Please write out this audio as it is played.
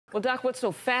Well, Doc, what's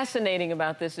so fascinating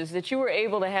about this is that you were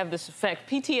able to have this effect.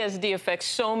 PTSD affects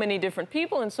so many different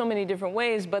people in so many different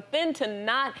ways, but then to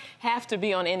not have to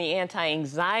be on any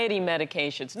anti-anxiety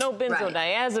medications, no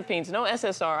benzodiazepines, no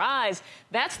SSRIs,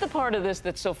 that's the part of this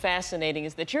that's so fascinating,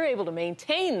 is that you're able to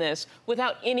maintain this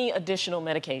without any additional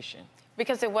medication.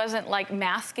 Because it wasn't like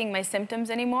masking my symptoms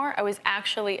anymore. I was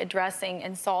actually addressing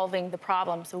and solving the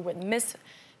problem. So with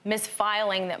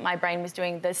misfiling that my brain was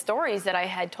doing, the stories that I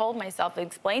had told myself,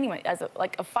 explaining as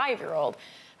like a 5-year-old,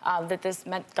 that this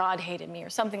meant God hated me or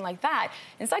something like that.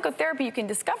 In psychotherapy, you can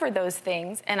discover those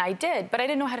things, and I did, but I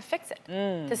didn't know how to fix it,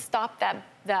 to stop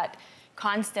that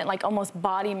constant, like almost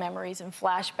body memories and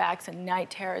flashbacks and night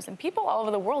terrors. And people all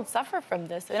over the world suffer from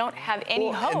this. They don't have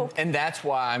any hope. And that's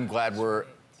why I'm glad we're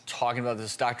talking about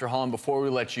this. Dr. Holland, before we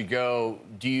let you go,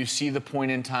 do you see the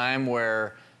point in time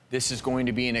where this is going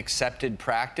to be an accepted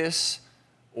practice,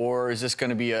 or is this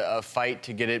going to be a fight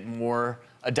to get it more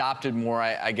adopted more,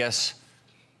 I guess,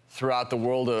 throughout the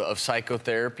world of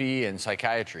psychotherapy and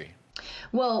psychiatry?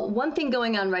 Well, one thing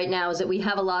going on right now is that we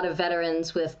have a lot of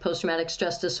veterans with post-traumatic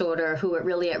stress disorder who are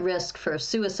really at risk for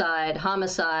suicide,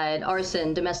 homicide,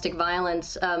 arson, domestic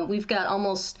violence. We've got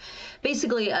almost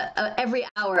basically every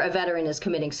hour a veteran is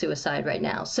committing suicide right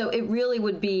now. So it really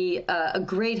would be a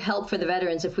great help for the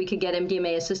veterans if we could get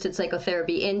MDMA-assisted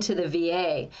psychotherapy into the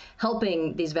VA,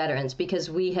 helping these veterans, because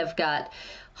we have got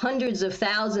hundreds of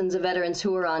thousands of veterans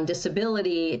who are on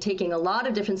disability, taking a lot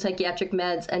of different psychiatric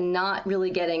meds and not really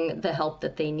getting the help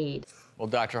that they need. Well,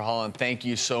 Dr. Holland, thank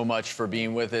you so much for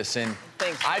being with us. And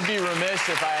I'd be remiss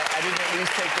if I didn't at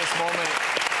least take this moment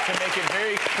to make it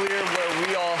very clear where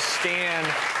we all stand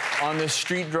on the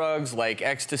street drugs like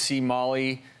ecstasy,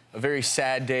 Molly. A very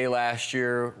sad day last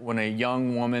year when a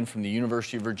young woman from the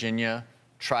University of Virginia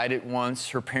tried it once.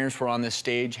 Her parents were on this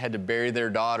stage, had to bury their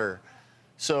daughter.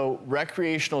 So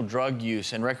recreational drug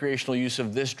use and recreational use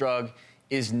of this drug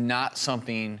is not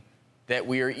something that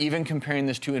we are even comparing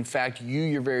this to. In fact, you,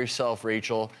 your very self,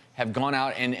 Rachel, have gone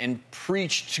out and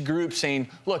preached to groups saying,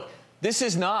 look, this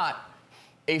is not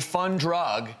a fun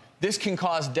drug. This can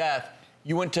cause death.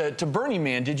 You went to Burning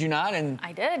Man, did you not? And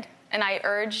I did. And I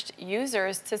urged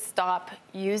users to stop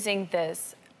using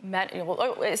this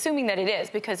assuming that it is,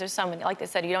 because there's some, like they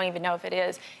said, you don't even know if it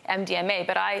is MDMA.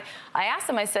 But I asked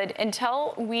them, I said,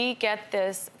 until we get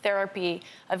this therapy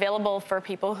available for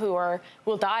people who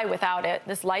will die without it,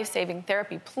 this life-saving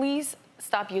therapy, please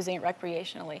stop using it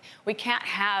recreationally. We can't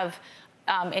have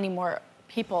any more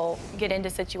people get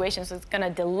into situations that's going to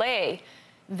delay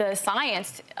the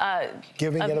science.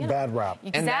 Giving it a bad rap.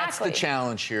 Exactly. And that's the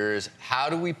challenge here, is how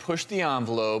do we push the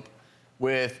envelope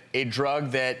with a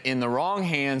drug that in the wrong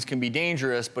hands can be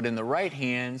dangerous, but in the right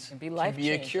hands can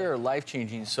be a cure,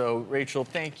 life-changing. So, Rachel,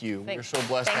 thank you. We're so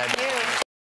blessed to have you.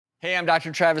 Hey, I'm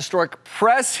Dr. Travis Stork.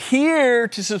 Press here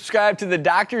to subscribe to the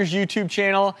doctor's YouTube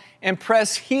channel, and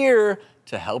press here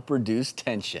to help reduce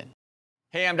tension.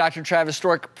 Hey, I'm Dr. Travis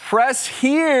Stork. Press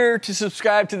here to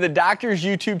subscribe to the doctor's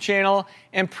YouTube channel,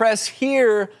 and press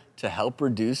here to help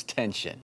reduce tension.